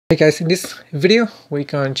Hey guys, in this video we're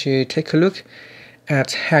going to take a look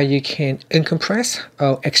at how you can uncompress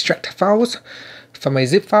or extract files from a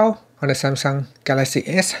zip file on the Samsung Galaxy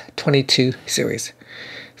S22 series.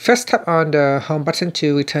 First, tap on the home button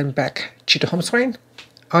to return back to the home screen.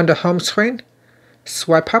 On the home screen,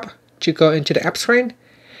 swipe up to go into the app screen,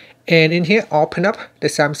 and in here open up the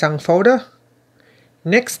Samsung folder.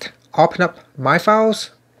 Next, open up My Files.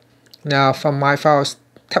 Now from My Files,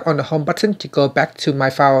 tap on the home button to go back to My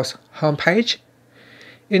Files home page.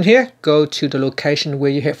 In here, go to the location where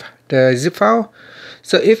you have the zip file.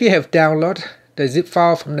 So if you have downloaded the zip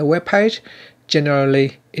file from the web page,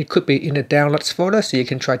 generally it could be in the downloads folder, so you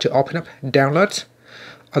can try to open up downloads.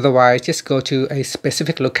 Otherwise, just go to a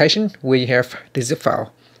specific location where you have the zip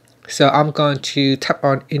file. So I'm going to tap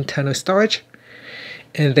on internal storage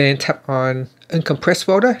and then tap on Uncompress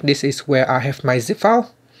folder. This is where I have my zip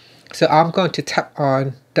file. So I'm going to tap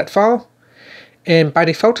on that file, and by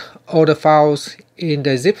default all the files in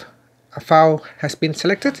the zip file has been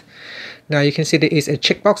selected. Now you can see there is a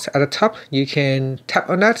checkbox at the top. You can tap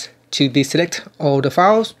on that to deselect all the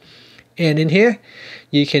files, and in here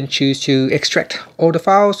you can choose to extract all the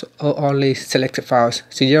files or only selected files.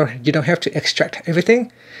 So you don't have to extract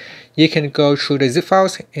everything. You can go through the zip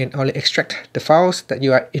files and only extract the files that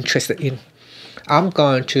you are interested in. I'm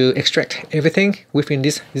going to extract everything within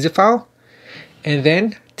this zip file, and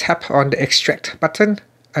then tap on the extract button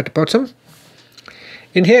at the bottom.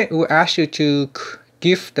 In here it will ask you to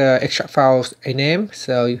give the extract files a name.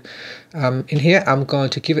 So in here I'm going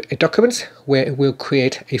to give it a document, where it will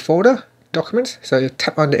create a folder documents. So you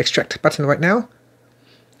tap on the extract button right now,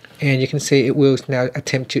 and you can see it will now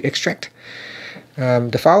attempt to extract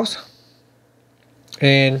the files.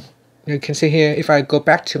 And you can see here, if I go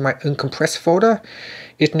back to my Uncompress folder,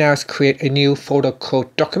 it now create a new folder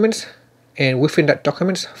called Documents, and within that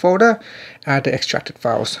Documents folder are the extracted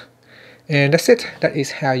files. And that's it. That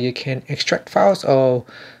is how you can extract files or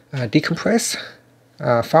decompress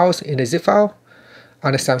files in the zip file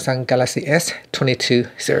on the Samsung Galaxy S22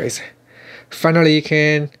 series. Finally, you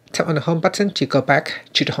can tap on the home button to go back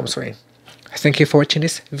to the home screen. Thank you for watching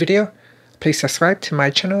this video. Please subscribe to my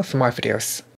channel for more videos.